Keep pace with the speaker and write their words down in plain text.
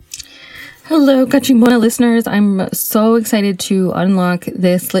Hello, Cachimbona listeners. I'm so excited to unlock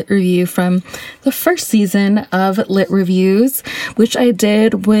this lit review from the first season of Lit Reviews, which I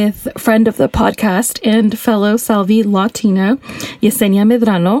did with friend of the podcast and fellow Salvi Latina, Yesenia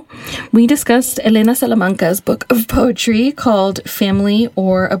Medrano. We discussed Elena Salamanca's book of poetry called Family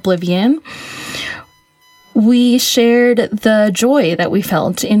or Oblivion. We shared the joy that we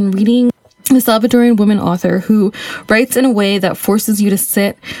felt in reading a Salvadoran woman author who writes in a way that forces you to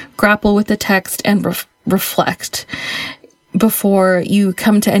sit, grapple with the text, and reflect before you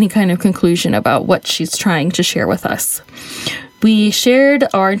come to any kind of conclusion about what she's trying to share with us. We shared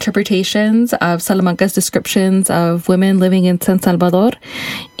our interpretations of Salamanca's descriptions of women living in San Salvador,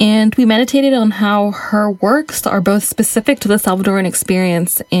 and we meditated on how her works are both specific to the Salvadoran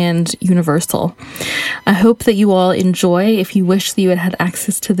experience and universal. I hope that you all enjoy. If you wish that you had had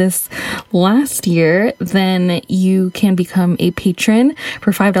access to this last year, then you can become a patron.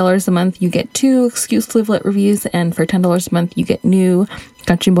 For $5 a month, you get 2 exclusive lit reviews, and for $10 a month, you get new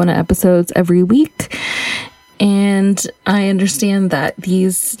Cachimbona episodes every week. And I understand that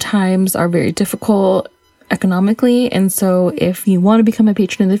these times are very difficult economically. And so if you want to become a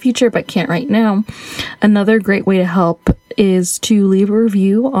patron in the future but can't right now, another great way to help is to leave a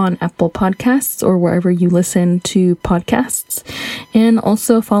review on Apple Podcasts or wherever you listen to podcasts. And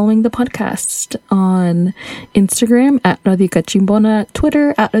also following the podcast on Instagram at Radio Cachimbona,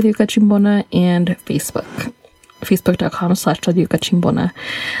 Twitter at Radio Cachimbona, and Facebook. Facebook.com/Radio Cachimbona.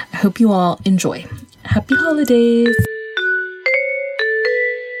 I hope you all enjoy. Happy holidays!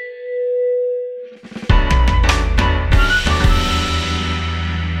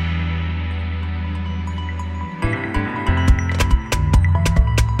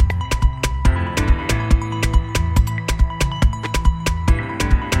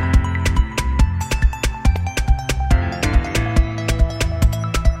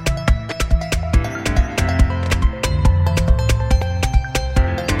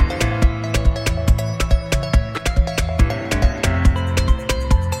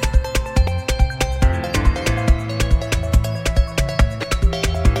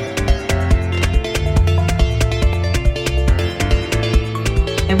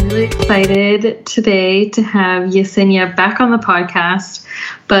 Excited today to have Yesenia back on the podcast,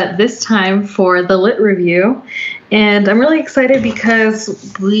 but this time for the lit review. And I'm really excited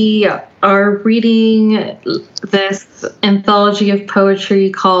because we are reading this anthology of poetry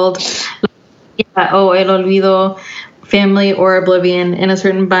called El Olvido, Family or Oblivion, and it's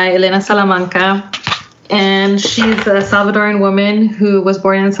written by Elena Salamanca. And she's a Salvadoran woman who was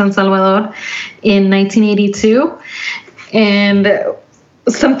born in San Salvador in 1982. And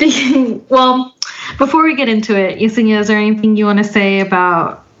before we get into it, Yesenia, is there anything you want to say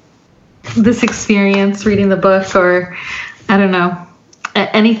about this experience reading the book, or I don't know,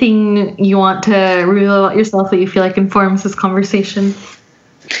 anything you want to reveal about yourself that you feel like informs this conversation?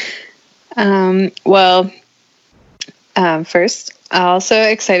 First, I'm also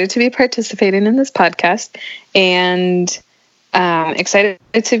excited to be participating in this podcast, and excited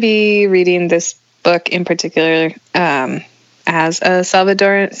to be reading this book in particular, as a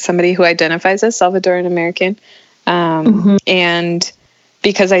Salvadoran, somebody who identifies as Salvadoran American. And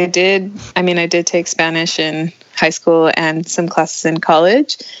because I did take Spanish in high school and some classes in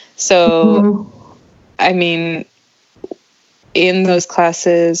college. So, in those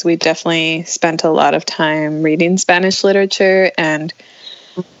classes, we definitely spent a lot of time reading Spanish literature. And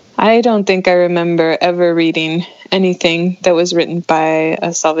I don't think I remember ever reading anything that was written by a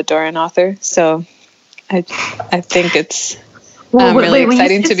Salvadoran author. So I think it's really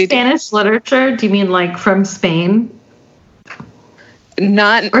exciting to be Spanish literature. Do you mean like from Spain?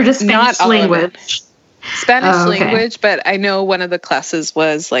 Or just Spanish language? Spanish language, but I know one of the classes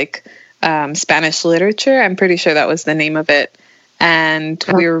was like Spanish literature. I'm pretty sure that was the name of it. And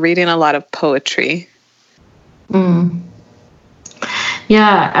we were reading a lot of poetry.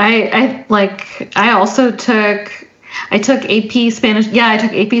 Yeah, I took AP Spanish. Yeah, I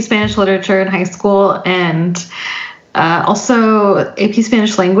took AP Spanish literature in high school, and also AP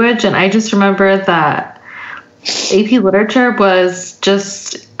Spanish language. And I just remember that AP literature was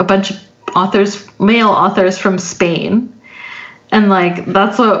just a bunch of male authors from Spain. And like,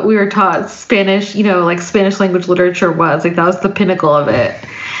 that's what we were taught Spanish, Spanish language literature was. Like, that was the pinnacle of it.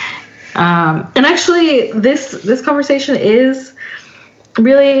 And actually this conversation is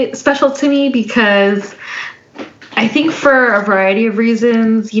really special to me because I think for a variety of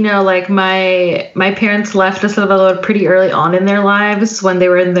reasons, like my parents left El Salvador pretty early on in their lives when they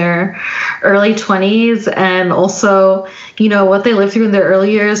were in their early 20s. And also, what they lived through in their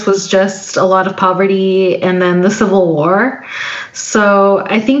early years was just a lot of poverty and then the Civil War. So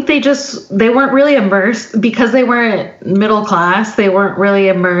I think they weren't really immersed because they weren't middle class. They weren't really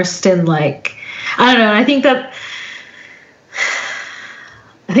immersed in I don't know. I think that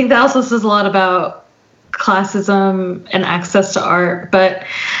also says a lot about classism and access to art, but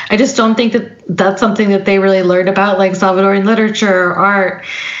I just don't think that that's something that they really learned about, like Salvadoran literature or art.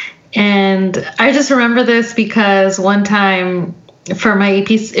 And I just remember this because one time for my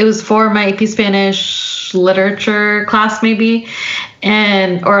AP, it was for my AP Spanish literature class maybe,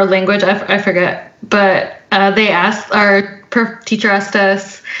 or language, I forget, but our teacher asked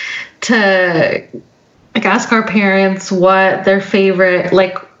us to ask our parents what their favorite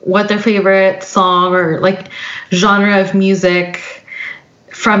song or genre of music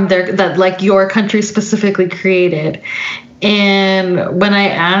from that your country specifically created. And when I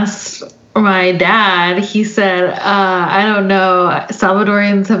asked my dad, he said, I don't know,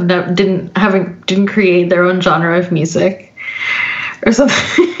 Salvadorians didn't create their own genre of music or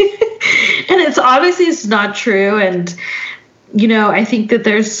something. And it's obviously not true. And I think that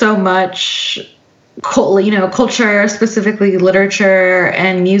there's so much culture, specifically literature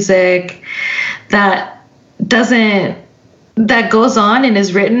and music, that goes on and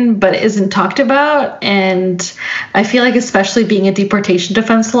is written but isn't talked about. And I feel like, especially being a deportation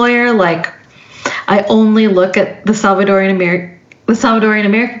defense lawyer, I only look at the Salvadoran American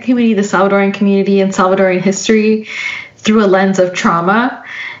community, the Salvadoran community, and Salvadoran history through a lens of trauma.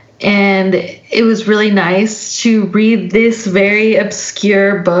 And it was really nice to read this very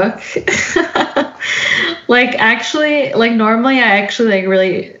obscure book. Normally I actually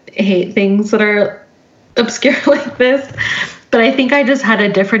really hate things that are obscure like this, but I think I just had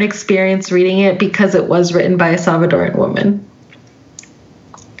a different experience reading it because it was written by a Salvadoran woman.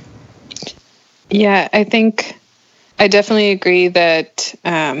 Yeah, I think I definitely agree that,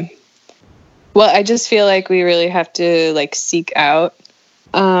 I just feel like we really have to seek out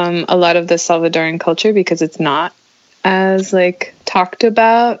a lot of the Salvadoran culture because it's not as talked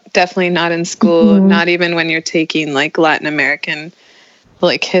about, definitely not in school, not even when you're taking Latin American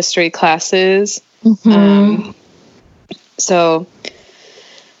history classes. So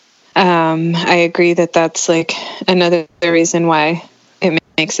I agree that that's another reason why it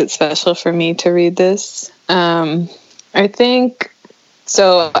makes it special for me to read this. I think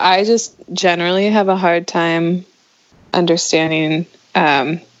so. I just generally have a hard time understanding.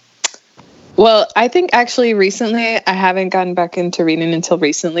 I think actually recently I haven't gotten back into reading until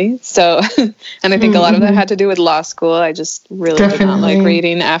recently. So, and I think a lot of that had to do with law school. I just really did not like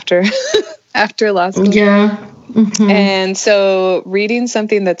reading after law school. Yeah. And so reading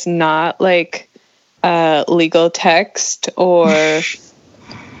something that's not legal text or,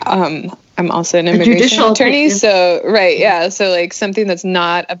 I'm also an immigration attorney. So, right. Yeah. So something that's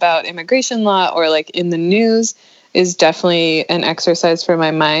not about immigration law or in the news is definitely an exercise for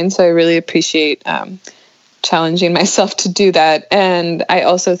my mind. So I really appreciate challenging myself to do that. And I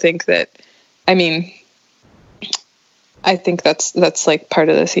also think that, I think that's part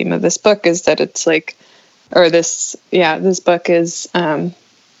of the theme of this book is that it's this book is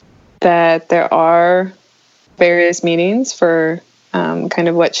that there are various meanings for kind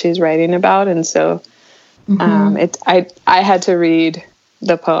of what she's writing about. And so I had to read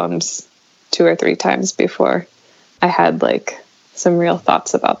the poems 2 or 3 times before I had some real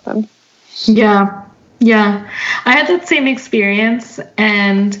thoughts about them. Yeah. I had that same experience,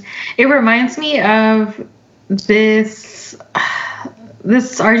 and it reminds me of this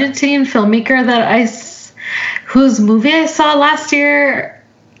Argentinian filmmaker whose movie I saw last year.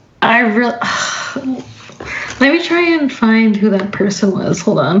 Let me try and find who that person was.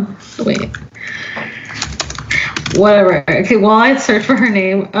 Hold on. Wait. Whatever. Okay, while I search for her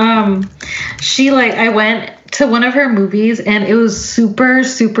name, I went to one of her movies and it was super,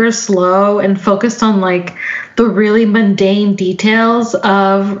 super slow and focused on the really mundane details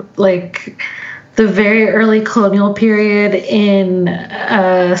of the very early colonial period in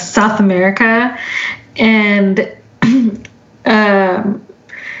South America. And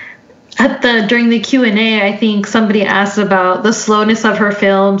during the Q&A, I think somebody asked about the slowness of her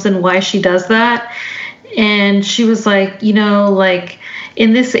films and why she does that. And she was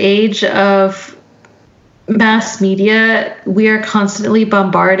in this age of mass media, we are constantly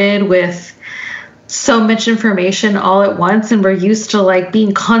bombarded with so much information all at once, and we're used to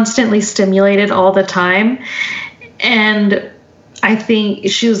being constantly stimulated all the time. And I think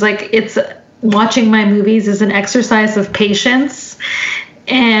she was watching my movies is an exercise of patience.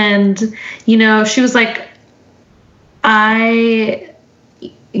 And, you know, she was like,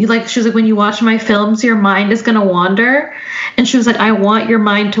 she was like, when you watch my films, your mind is going to wander. And she was like, I want your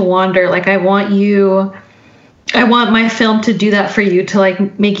mind to wander. Like, I want my film to do that for you, to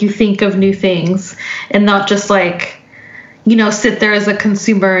like make you think of new things and not just like, you know, sit there as a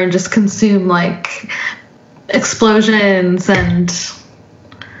consumer and just consume like explosions and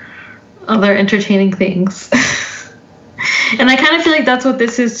other entertaining things. And I kind of feel like that's what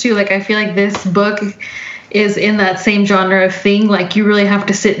this is too. Like, I feel like this book is in that same genre of thing. Like, you really have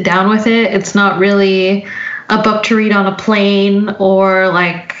to sit down with it. It's not really a book to read on a plane or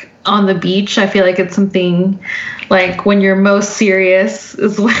like on the beach. I feel like it's something like when you're most serious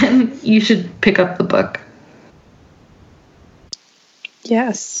is when you should pick up the book.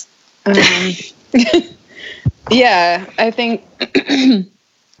 Yes. Yeah, I think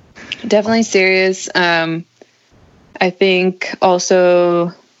definitely serious. I think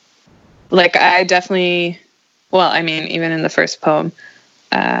also, like, I definitely, well, I mean, even in the first poem,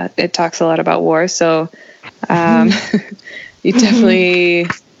 it talks a lot about war. So you definitely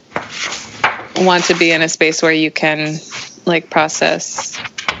want to be in a space where you can, like, process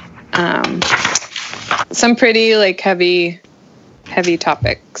some pretty, like, heavy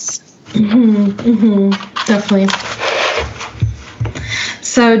topics. Definitely.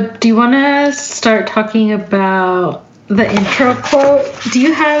 So do you want to start talking about the intro quote? Do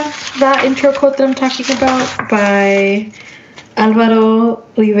you have that intro quote that I'm talking about by Álvaro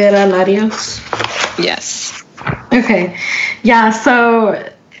Rivera Larios? Yes. Okay. Yeah, so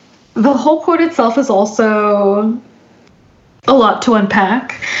the whole quote itself is also a lot to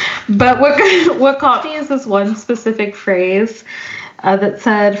unpack. But what caught me is this one specific phrase that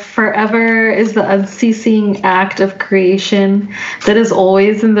said, "Forever is the unceasing act of creation that is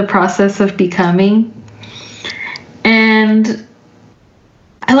always in the process of becoming." And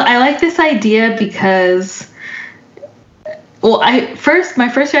I like this idea because, well, my first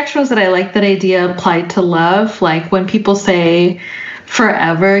reaction was that I like that idea applied to love. Like, when people say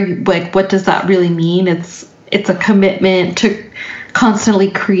forever, like, what does that really mean? It's a commitment to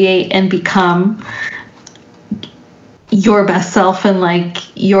constantly create and become your best self, and like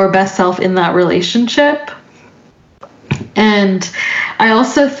your best self in that relationship. And I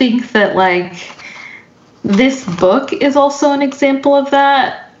also think that like this book is also an example of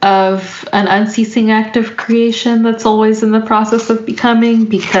that, of an unceasing act of creation that's always in the process of becoming,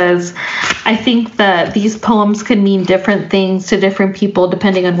 because I think that these poems can mean different things to different people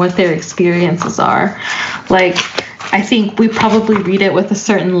depending on what their experiences are. Like, I think we probably read it with a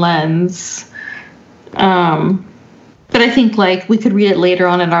certain lens, but I think like we could read it later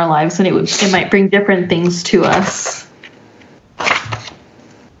on in our lives and it might bring different things to us.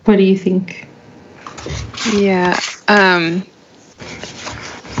 What do you think? Yeah.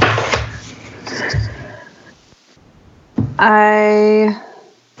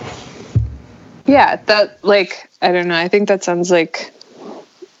 That, like, I don't know. I think that sounds like,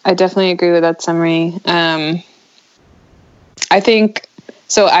 I definitely agree with that summary. I think,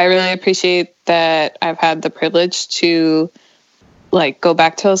 so I really appreciate that I've had the privilege to like go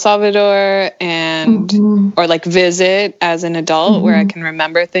back to El Salvador and, or like visit as an adult where I can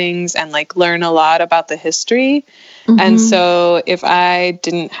remember things and like learn a lot about the history. And so if I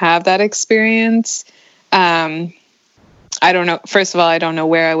didn't have that experience, I don't know. First of all, I don't know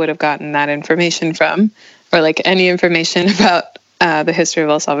where I would have gotten that information from, or like any information about the history of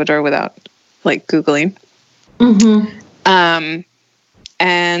El Salvador without like Googling.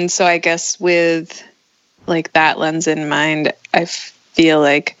 And so I guess with like that lens in mind, I feel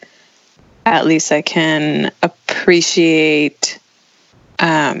like at least I can appreciate,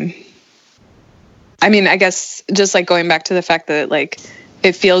 I mean, I guess just like going back to the fact that like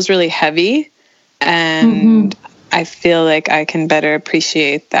it feels really heavy, and I feel like I can better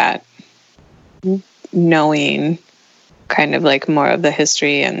appreciate that, knowing kind of like more of the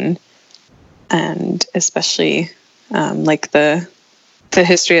history and especially like the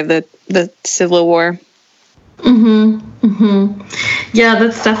history of the Civil War. Yeah,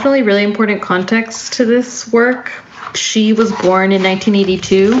 that's definitely really important context to this work. She was born in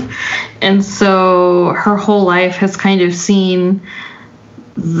 1982, and so her whole life has kind of seen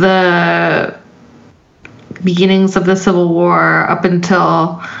the beginnings of the Civil War up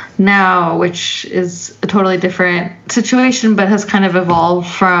until now, which is a totally different situation, but has kind of evolved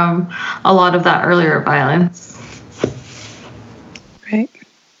from a lot of that earlier violence. Right.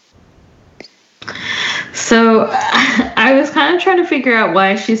 So I was kind of trying to figure out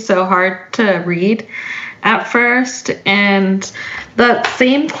why she's so hard to read. at first. And that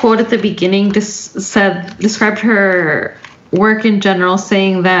same quote at the beginning described her work in general,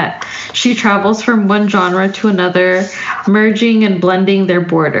 saying that she travels from one genre to another, merging and blending their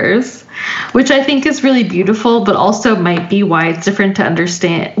borders, which I think is really beautiful, but also might be why it's different to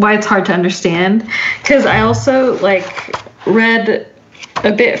understand, why it's hard to understand. Because I also read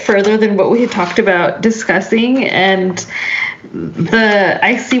a bit further than what we had talked about discussing, and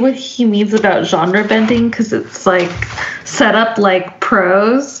I see what he means about genre bending, because it's set up like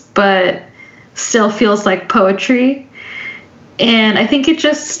prose but still feels like poetry. And I think it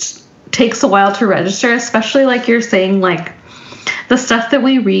just takes a while to register, especially like you're saying, the stuff that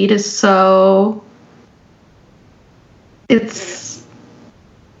we read is it's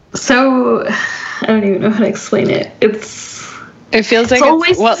so, I don't even know how to explain it. It feels like it's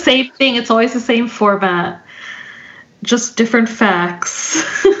always the same thing. It's always the same format, just different facts.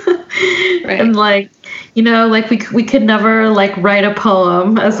 Right. And we could never write a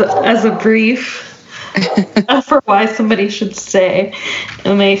poem as a brief for why somebody should stay.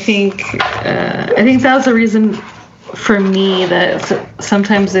 And I think that was the reason for me that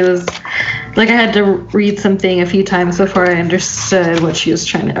sometimes it was I had to read something a few times before I understood what she was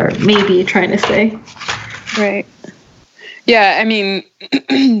trying to say. Right. Yeah, I mean,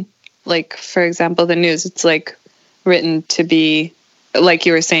 for example, the news, it's written to be, like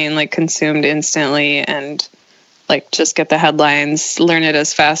you were saying, consumed instantly, and just get the headlines, learn it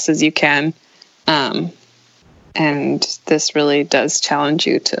as fast as you can. And this really does challenge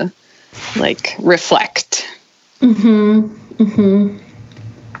you to reflect.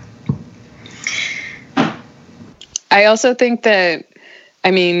 I also think that,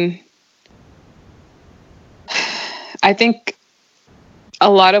 I think a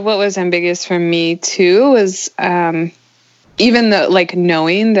lot of what was ambiguous for me too was even though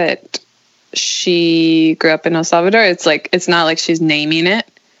knowing that she grew up in El Salvador, it's not like she's naming it.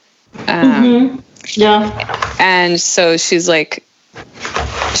 Yeah. And so she's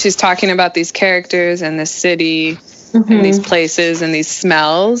talking about these characters and this city and these places and these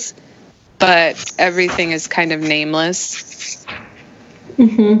smells, but everything is kind of nameless.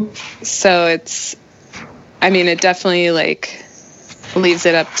 So it definitely leaves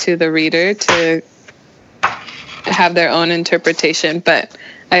it up to the reader to have their own interpretation, but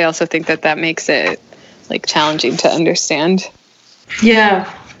I also think that makes it challenging to understand. Yeah,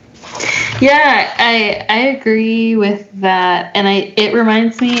 I agree with that, and it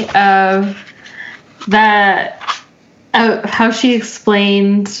reminds me of how she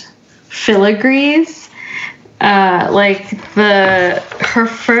explained filigrees. Her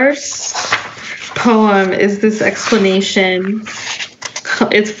first poem is this explanation.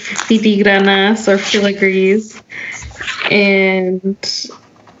 It's filigranas or filigrees, and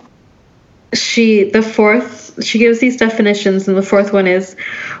she gives these definitions, and the fourth one is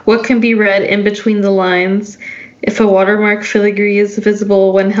what can be read in between the lines. If a watermark filigree is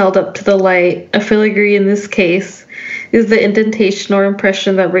visible when held up to the light, a filigree in this case is the indentation or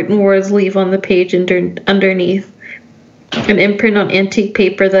impression that written words leave on the page underneath. An imprint on antique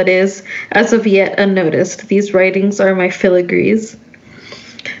paper that is, as of yet, unnoticed. These writings are my filigrees.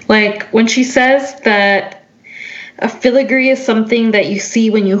 When she says that a filigree is something that you see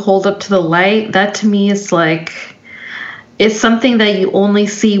when you hold up to the light, that to me is it's something that you only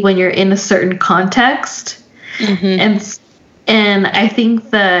see when you're in a certain context. And I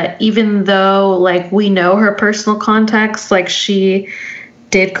think that even though we know her personal context, she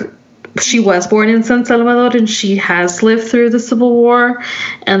was born in San Salvador and she has lived through the Civil War,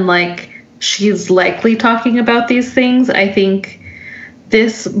 and she's likely talking about these things, I think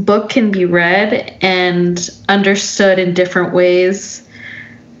this book can be read and understood in different ways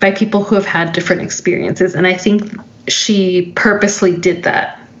by people who have had different experiences. And I think she purposely did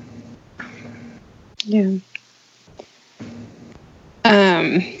that. Yeah.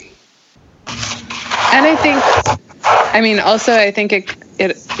 And I think, also I think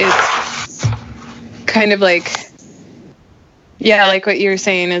it's kind of what you're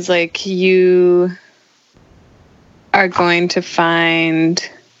saying is you are going to find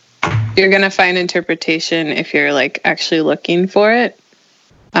interpretation if you're actually looking for it.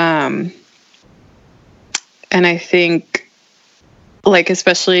 And I think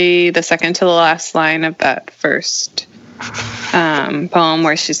especially the second to the last line of that first poem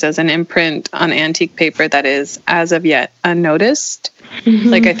where she says an imprint on antique paper that is as of yet unnoticed.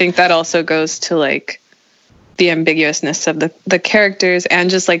 I think that also goes to the ambiguousness of the characters and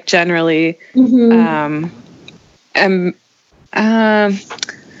just generally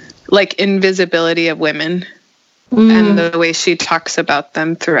invisibility of women and the way she talks about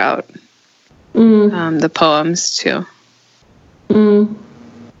them throughout. the poems too.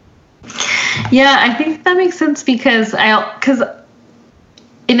 Yeah, I think that makes sense because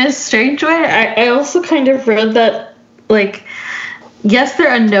in a strange way, I also kind of read that, like, yes,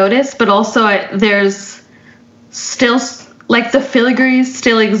 they're unnoticed, but also there's still, like, the filigrees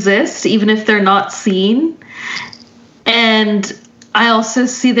still exist, even if they're not seen. And I also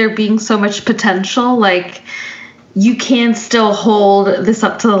see there being so much potential, like, you can still hold this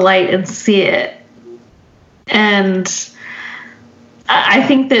up to the light and see it. And I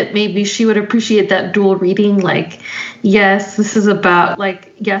think that maybe she would appreciate that dual reading. Like, yes, this is about,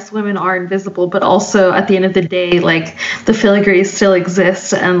 like, yes, women are invisible, but also at the end of the day, like, the filigrees still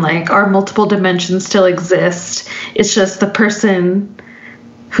exist and, like, our multiple dimensions still exist. It's just the person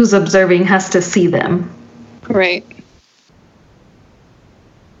who's observing has to see them. Right.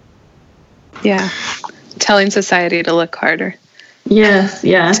 Yeah. Telling society to look harder. Yes,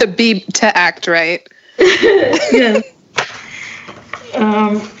 yeah. To act right. Yes.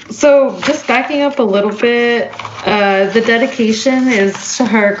 So just backing up a little bit, the dedication is to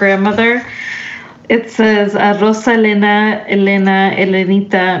her grandmother. It says, a Rosa Elenita,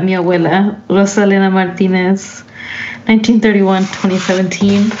 mi abuela, Rosa Elena Martinez,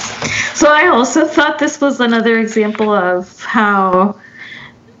 1931-2017. So I also thought this was another example of how,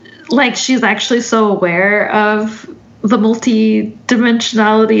 like, she's actually so aware of the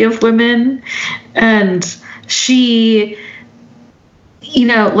multi-dimensionality of women, and she, you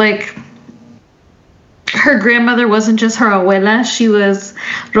know, like, her grandmother wasn't just her abuela, she was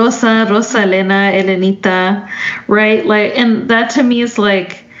Rosa Elena, Elenita, right? Like, and that to me is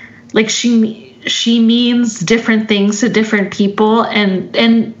like she means different things to different people,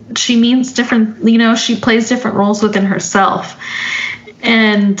 and she means different, you know, she plays different roles within herself.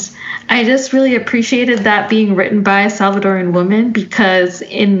 And I just really appreciated that being written by a Salvadoran woman, because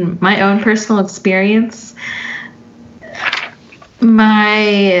in my own personal experience,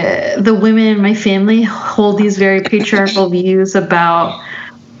 the women in my family hold these very patriarchal views about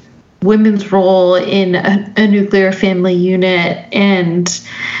women's role in a nuclear family unit. And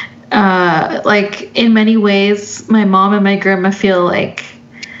like, in many ways, my mom and my grandma feel like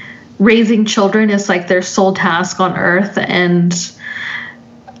raising children is like their sole task on earth. And,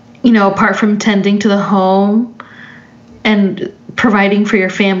 you know, apart from tending to the home and providing for your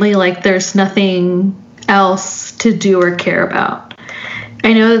family, like, there's nothing else to do or care about.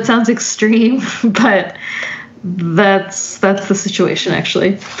 I know that sounds extreme, but that's the situation,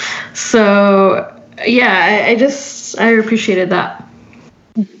 actually. So yeah, I appreciated that.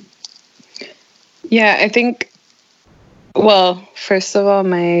 Yeah, I think, well, first of all,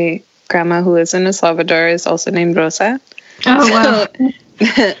 my grandma, who lives in El Salvador, is also named Rosa. Oh, wow.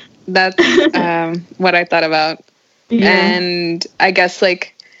 So that's what I thought about. Yeah. And I guess,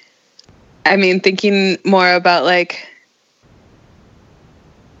 like, I mean, thinking more about, like,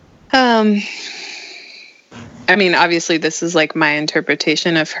 I mean, obviously this is, like, my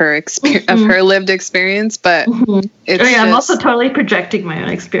interpretation of her experience, of her lived experience, but it's I'm also totally projecting my own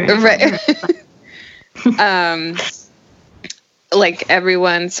experience. Right. Like,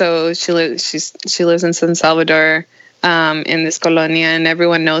 everyone, so she lives in San Salvador, in this colonia, and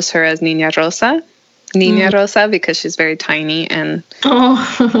everyone knows her as Niña Rosa. Niña Rosa, because she's very tiny, and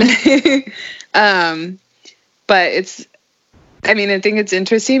but it's, I mean, I think it's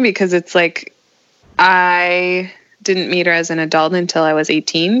interesting because it's like, I didn't meet her as an adult until I was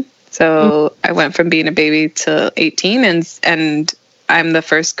 18. So I went from being a baby to 18, and I'm the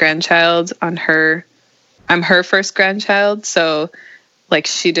first grandchild on her. I'm her first grandchild. So, like,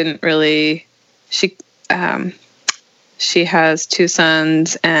 she didn't really, she has two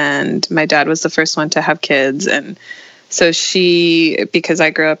sons, and my dad was the first one to have kids. And so because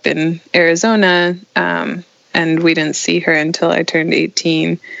I grew up in Arizona, and we didn't see her until I turned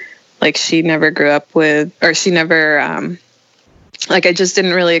 18. Like, she never grew up with, or she never, like, I just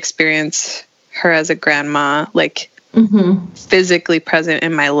didn't really experience her as a grandma, like, physically present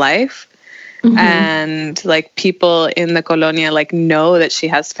in my life. And, like, people in the colonia, like, know that she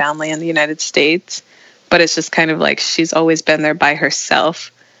has family in the United States, but it's just kind of like she's always been there by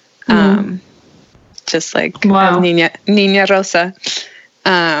herself. Just like Niña Rosa.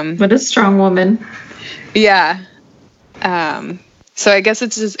 What a strong woman. Yeah. So I guess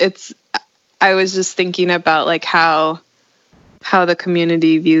I was just thinking about, like, how the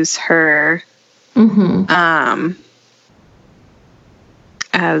community views her,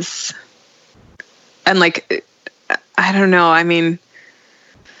 as, and, like, I don't know. I mean,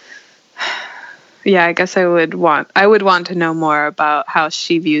 yeah, I guess I would want to know more about how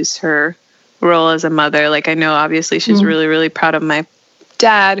she views her role as a mother. Like, I know obviously she's really, really proud of my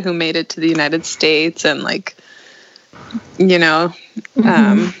dad who made it to the United States and like, you know,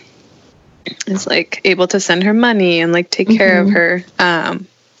 is like able to send her money and like take care of her.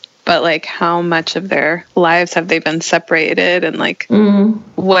 But like how much of their lives have they been separated, and like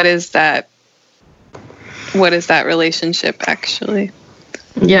what is that relationship actually?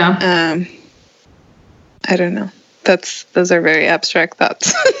 Yeah. I don't know. Those are very abstract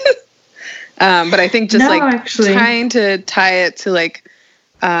thoughts. But I think just trying to tie it to like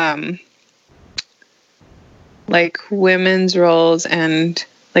women's roles and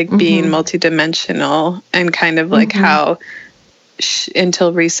like being multidimensional, and kind of like how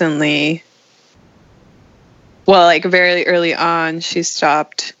until recently, well, like very early on, she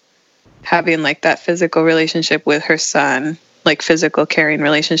stopped having like that physical relationship with her son, like physical caring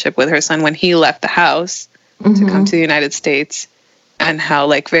relationship with her son when he left the house to come to the United States, and how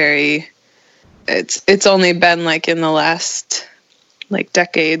like it's only been like in the last like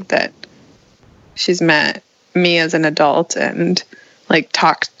decade that she's met me as an adult and like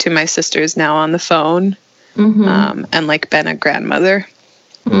talked to my sisters now on the phone, and like been a grandmother.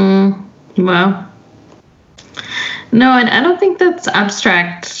 Wow. No, and I don't think that's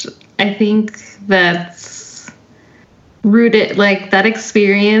abstract. I think that's rooted, like that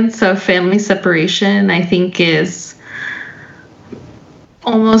experience of family separation, I think is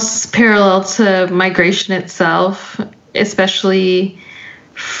almost parallel to migration itself, especially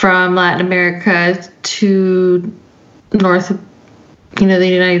from Latin America to the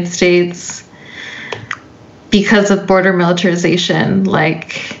United States, because of border militarization.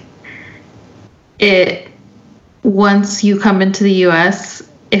 Like once you come into the U.S.,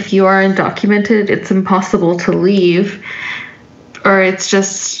 if you are undocumented, it's impossible to leave, or it's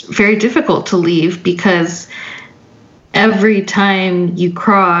just very difficult to leave, because every time you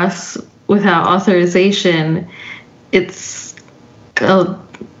cross without authorization, it's a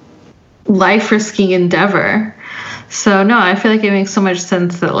life-risking endeavor. So no, I feel like it makes so much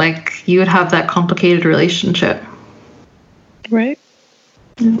sense that like you would have that complicated relationship. Right.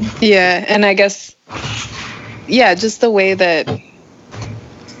 Yeah, and I guess, yeah, just the way that,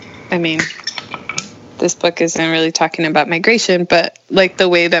 I mean, this book isn't really talking about migration, but like the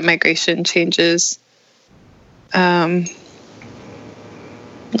way that migration changes like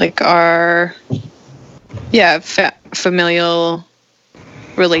our familial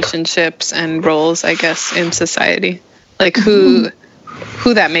relationships and roles, I guess, in society, like who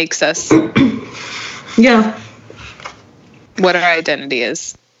that makes us, what our identity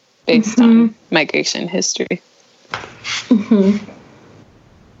is based on migration history.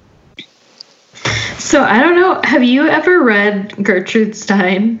 So I don't know, have you ever read Gertrude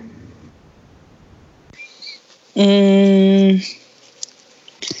Stein?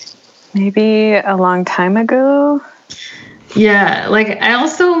 Maybe a long time ago. Yeah, like I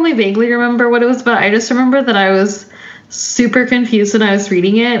also only vaguely remember what it was about. I just remember that I was super confused when I was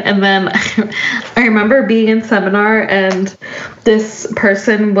reading it, and then I remember being in seminar and this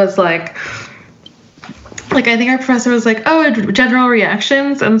person was like I think our professor was like, oh, general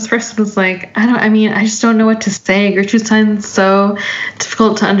reactions, and this person was like, I just don't know what to say. Gertrude Stein's so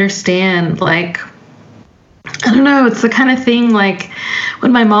difficult to understand. Like, I don't know. It's the kind of thing like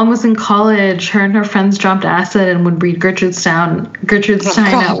when my mom was in college, her and her friends dropped acid and would read Gertrude Stein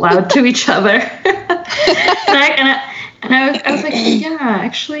out loud to each other. and I was like, yeah,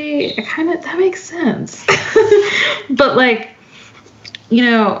 actually, that makes sense. But like, you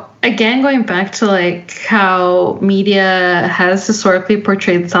know, again, going back to like how media has historically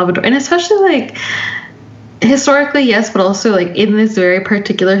portrayed Salvador, and especially like historically, yes, but also like in this very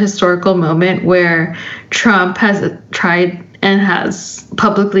particular historical moment where Trump has tried and has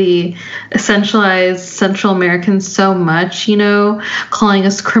publicly essentialized Central Americans so much, you know, calling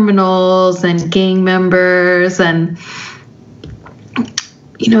us criminals and gang members and,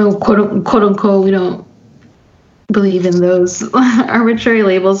 you know, quote unquote, we don't believe in those arbitrary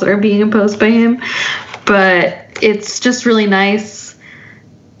labels that are being imposed by him. But it's just really nice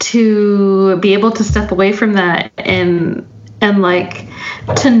to be able to step away from that and like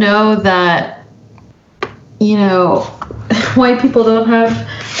to know that, you know, white people don't have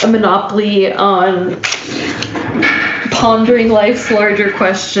a monopoly on pondering life's larger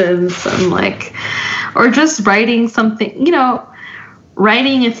questions, and like, or just writing something, you know,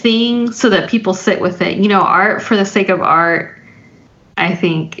 writing a thing so that people sit with it. You know, art for the sake of art, I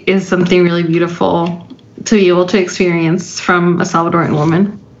think, is something really beautiful to be able to experience from a Salvadoran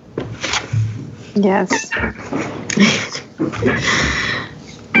woman. Yes.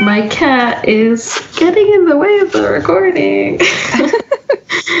 My cat is getting in the way of the recording.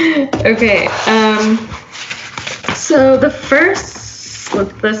 Okay. So the first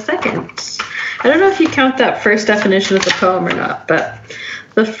with the second. I don't know if you count that first definition as a poem or not, but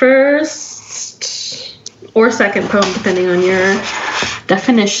the first or second poem, depending on your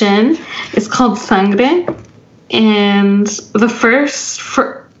definition, is called Sangre. And the first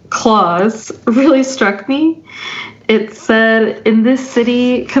clause really struck me. It said, in this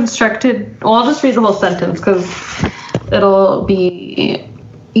city constructed, well, I'll just read the whole sentence because it'll be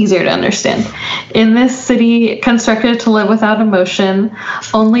easier to understand. In this city constructed to live without emotion,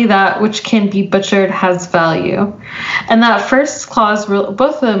 only that which can be butchered has value. And that first clause, both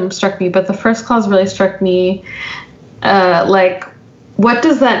of them struck me, but the first clause really struck me like, what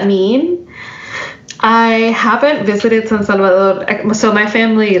does that mean? I haven't visited San Salvador. So my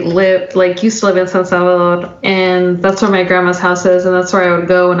family used to live in San Salvador, and that's where my grandma's house is, and that's where I would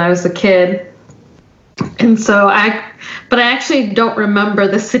go when I was a kid. And so but I actually don't remember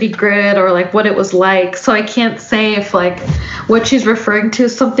the city grid or like what it was like. So I can't say if like what she's referring to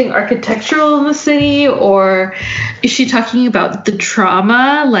is something architectural in the city, or is she talking about the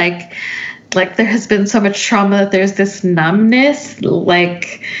trauma? Like there has been so much trauma that there's this numbness,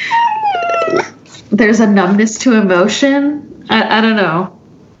 like there's a numbness to emotion. I don't know.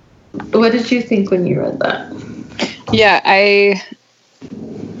 What did you think when you read that? Yeah, I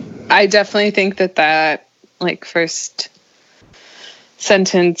definitely think that like first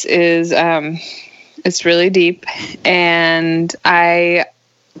sentence is it's really deep, and I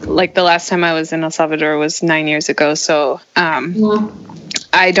like the last time I was in El Salvador was 9 years ago, so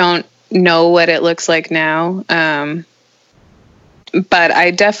I don't know what it looks like now, but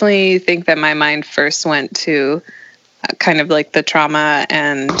I definitely think that my mind first went to kind of like the trauma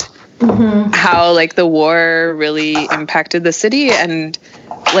and how like the war really impacted the city, and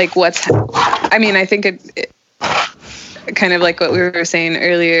like I think it kind of like what we were saying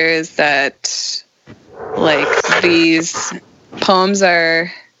earlier is that like these poems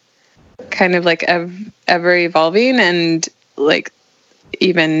are kind of like ever evolving, and like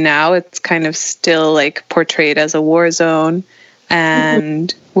even now it's kind of still like portrayed as a war zone,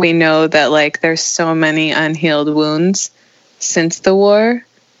 and we know that like there's so many unhealed wounds since the war.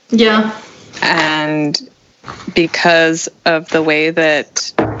 Yeah. And because of the way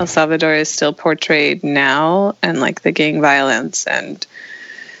that El Salvador is still portrayed now, and like the gang violence and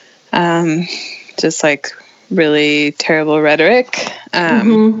just like really terrible rhetoric,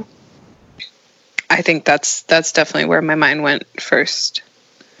 I think that's definitely where my mind went first.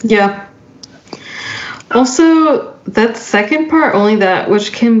 Yeah. Also, that second part, only that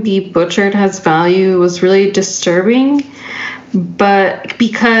which can be butchered has value, was really disturbing, but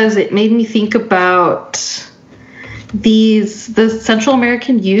because it made me think about the Central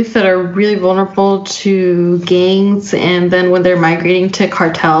American youth that are really vulnerable to gangs, and then when they're migrating to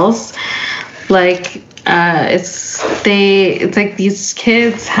cartels, like it's like these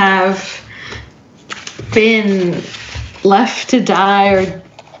kids have been left to die or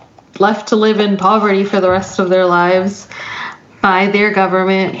left to live in poverty for the rest of their lives by their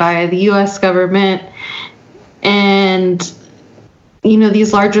government, by the U.S. government. And, you know,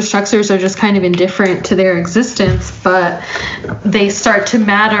 these larger structures are just kind of indifferent to their existence, but they start to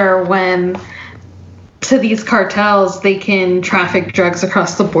matter when, to these cartels, they can traffic drugs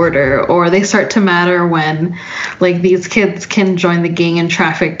across the border, or they start to matter when, like, these kids can join the gang and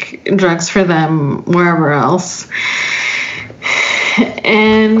traffic drugs for them wherever else.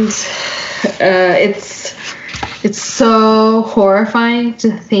 And it's so horrifying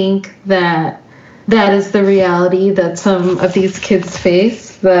to think that that is the reality that some of these kids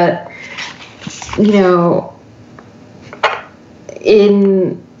face, that, you know,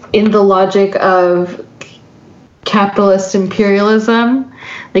 in the logic of capitalist imperialism,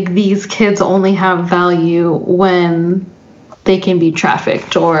 like, these kids only have value when they can be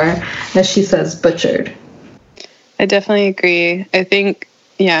trafficked or, as she says, butchered. I definitely agree. I think,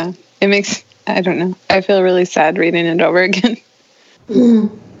 yeah, it makes, I don't know, I feel really sad reading it over again.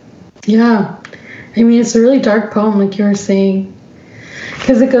 Yeah. I mean, it's a really dark poem, like you were saying,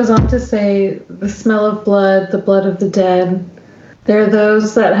 because it goes on to say, the smell of blood, the blood of the dead. There are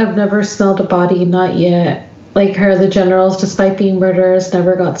those that have never smelled a body, not yet. Like her, the generals, despite being murderers,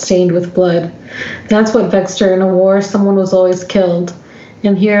 never got stained with blood. That's what vexed her. In a war, someone was always killed.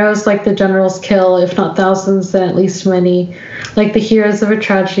 And heroes like the generals kill, if not thousands, then at least many, like the heroes of a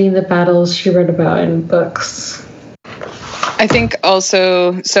tragedy in the battles she read about in books. I think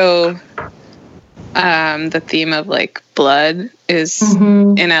also, so the theme of like blood is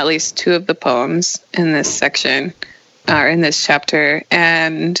in at least two of the poems in this section, or in this chapter.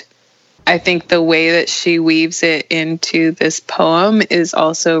 And I think the way that she weaves it into this poem is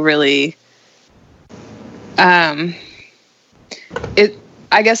also really,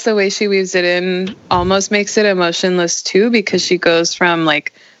 I guess the way she weaves it in almost makes it emotionless too, because she goes from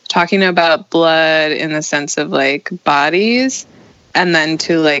like talking about blood in the sense of like bodies, and then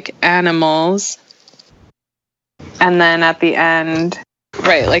to like animals, and then at the end,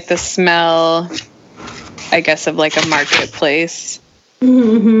 right, like the smell, I guess, of like a marketplace.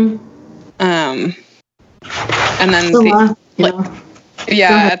 Mm-hmm. And then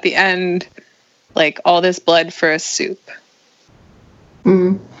at the end, like all this blood for a soup.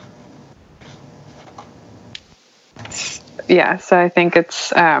 Mm. Yeah, so I think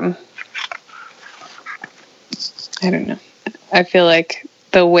it's I don't know. I feel like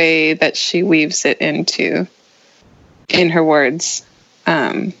the way that she weaves it in her words,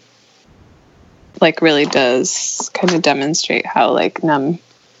 like really does kind of demonstrate how like numb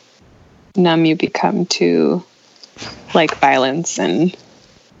you become to like violence and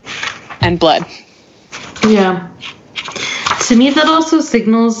blood. Yeah. To me, that also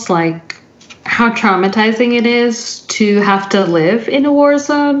signals like how traumatizing it is to have to live in a war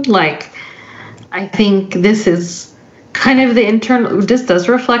zone. Like, I think this is kind of this does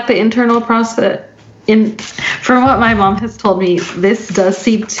reflect the internal process. From what my mom has told me, this does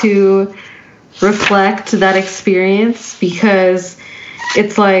seem to reflect that experience, because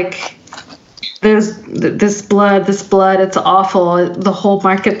it's like there's this blood, it's awful. The whole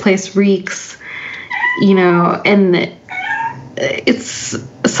marketplace reeks, and it's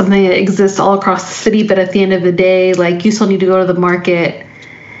something that exists all across the city, but at the end of the day, like, you still need to go to the market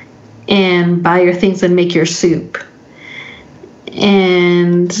and buy your things and make your soup.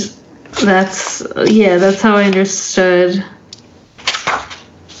 And that's how I understood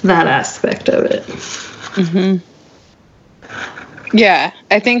that aspect of it. Mm-hmm. Yeah,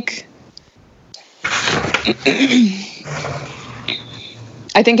 I think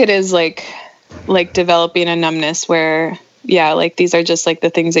it is like developing a numbness where, yeah, like these are just like the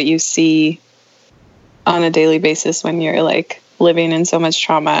things that you see on a daily basis when you're like living in so much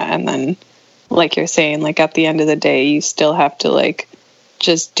trauma. And then, like you're saying, like at the end of the day, you still have to like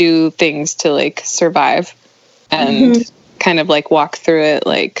just do things to like survive and kind of like walk through it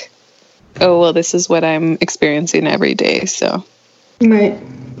like, oh, well, this is what I'm experiencing every day. So. Right.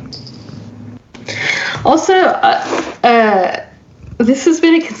 Also, this has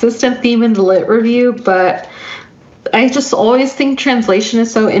been a consistent theme in the Lit review, but I just always think translation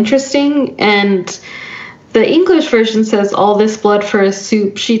is so interesting. And the English version says, all this blood for a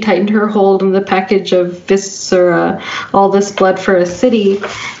soup. She tightened her hold on the package of viscera. All this blood for a city.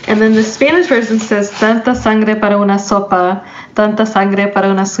 And then the Spanish version says, tanta sangre para una sopa. Tanta sangre para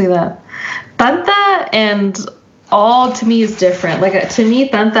una ciudad. Tanta and all to me is different. Like, to me,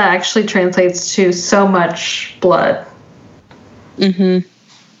 tanta actually translates to so much blood. Mm-hmm.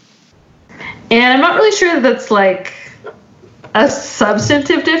 And I'm not really sure that's like a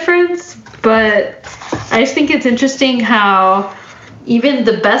substantive difference, but I just think it's interesting how even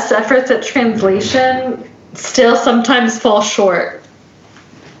the best efforts at translation still sometimes fall short.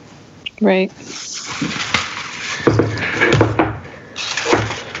 Right.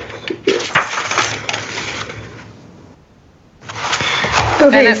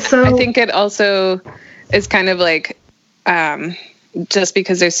 Okay, so I think it also is kind of like, just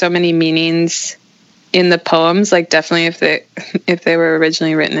because there's so many meanings in the poems, like definitely if they were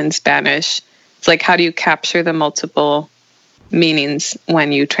originally written in Spanish, it's like, how do you capture the multiple meanings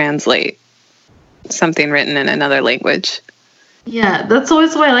when you translate something written in another language? Yeah, that's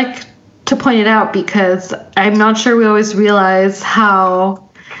always why I like to point it out, because I'm not sure we always realize how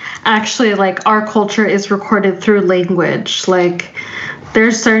actually like our culture is recorded through language. Like,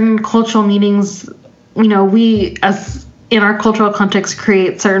 there's certain cultural meanings, we as in our cultural context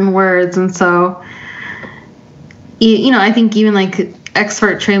create certain words. And so, I think even like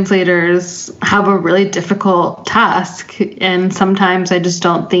expert translators have a really difficult task. And sometimes I just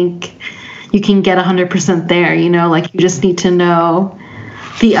don't think you can get 100% there, like you just need to know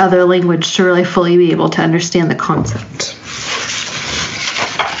the other language to really fully be able to understand the concept.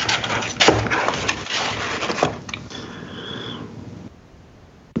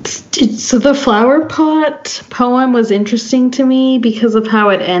 So the flower pot poem was interesting to me because of how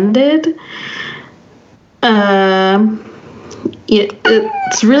it ended.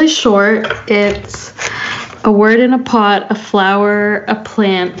 It's really short. It's a word in a pot, a flower, a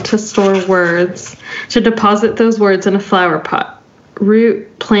plant to store words, to deposit those words in a flower pot.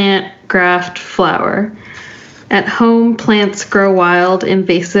 Root, plant, graft, flower. At home, plants grow wild,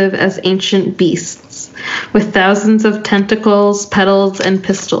 invasive as ancient beasts, with thousands of tentacles, petals, and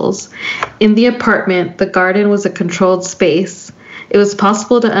pistils. In the apartment, the garden was a controlled space. It was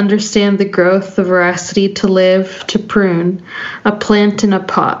possible to understand the growth, the veracity, to live, to prune. A plant in a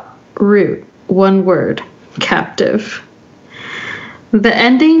pot. Root. One word. Captive. The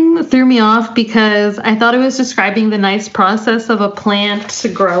ending threw me off because I thought it was describing the nice process of a plant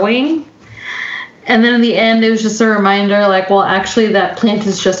growing. And then in the end, it was just a reminder, like, well, actually, that plant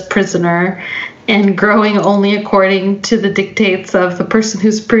is just prisoner and growing only according to the dictates of the person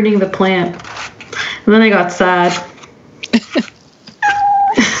who's pruning the plant. And then I got sad.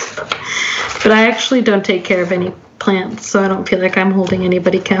 But I actually don't take care of any plants, so I don't feel like I'm holding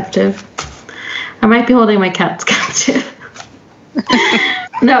anybody captive. I might be holding my cats captive.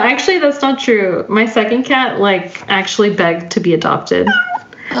 No, actually, that's not true. My second cat, like, actually begged to be adopted.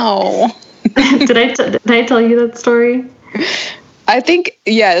 Oh. Did I tell you that story? I think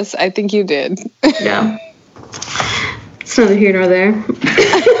you did. Yeah. It's neither here nor there.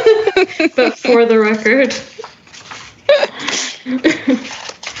 But for the record.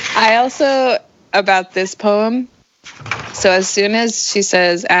 I also, about this poem, so as soon as she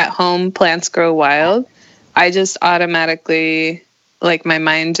says, at home, plants grow wild, I just automatically, like, my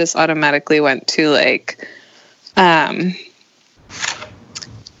mind just automatically went to, like,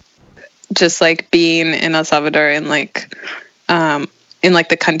 just, like, being in El Salvador in, like,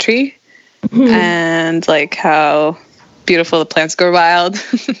 the country, mm-hmm. and, like, how beautiful the plants grow wild.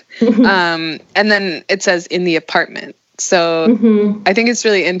 Mm-hmm. And then it says in the apartment. So mm-hmm. I think it's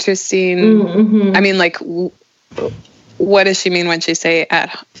really interesting. Mm-hmm. I mean, like, what does she mean when she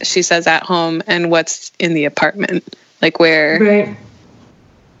says at home, and what's in the apartment? Like, where, right.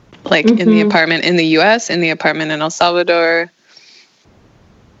 Like, mm-hmm. in the apartment in the US, in the apartment in El Salvador.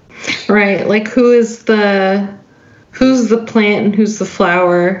 Right. Like, who's the plant and who's the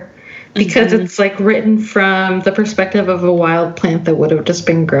flower? Because mm-hmm. it's, like, written from the perspective of a wild plant that would have just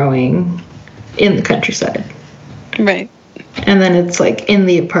been growing in the countryside. Right. And then it's, like, in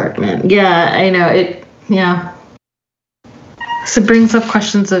the apartment. Yeah, I know. Yeah. So it brings up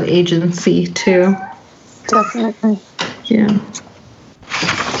questions of agency, too. Definitely. Yeah.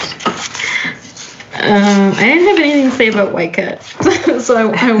 I didn't have anything to say about White Cat. So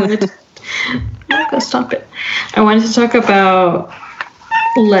I wanted to... Go stop it. I wanted to talk about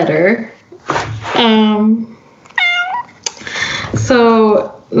Letter.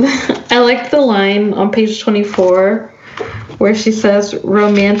 So I liked the line on page 24 where she says,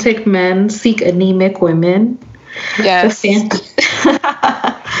 romantic men seek anemic women. Yes.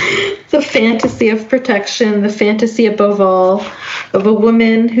 The fantasy of protection, the fantasy above all of a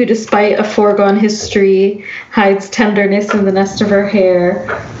woman who, despite a foregone history, hides tenderness in the nest of her hair.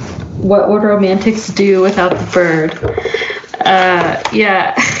 What would romantics do without the bird?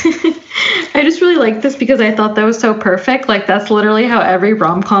 Yeah. I just really like this because I thought that was so perfect. Like, that's literally how every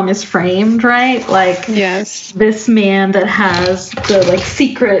rom-com is framed, right? Like, yes, this man that has the, like,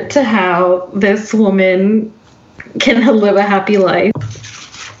 secret to how this woman can live a happy life.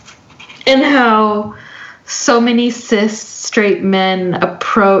 And how so many cis straight men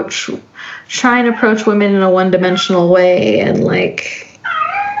try and approach women in a one-dimensional way, and, like,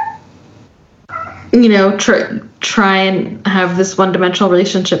 you know, try and have this one-dimensional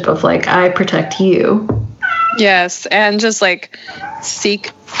relationship of, like, I protect you. Yes, and just, like,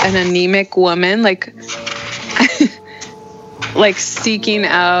 seek an anemic woman, like, like, seeking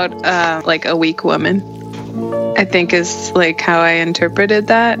out, like, a weak woman, I think is, like, how I interpreted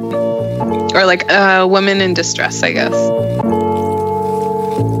that. Or, like, a woman in distress, I guess.